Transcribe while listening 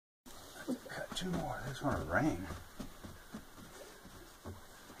2 more. It's going to rain. I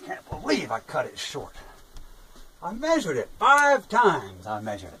can't believe I cut it short. I measured it 5 times. I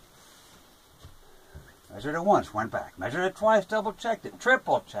measured it. Measured it once, went back. Measured it twice, double checked it,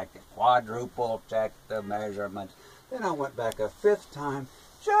 triple checked it, quadruple checked the measurements. Then I went back a 5th time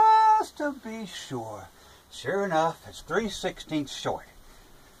just to be sure. Sure enough, it's 3/16 short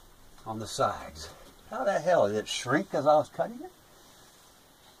on the sides. How the hell did it shrink as I was cutting it?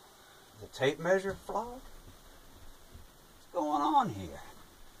 The tape measure flawed? What's going on here?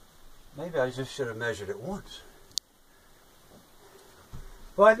 Maybe I just should have measured it once.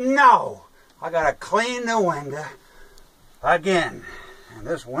 But no! I gotta clean the window again. And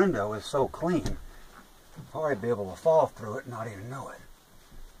this window is so clean, I'll probably be able to fall through it and not even know it.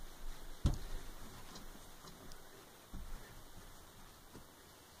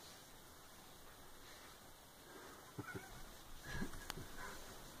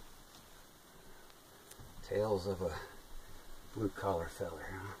 Tales of a blue-collar feller,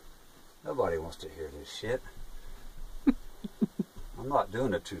 huh? Nobody wants to hear this shit. I'm not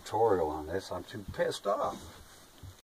doing a tutorial on this. I'm too pissed off.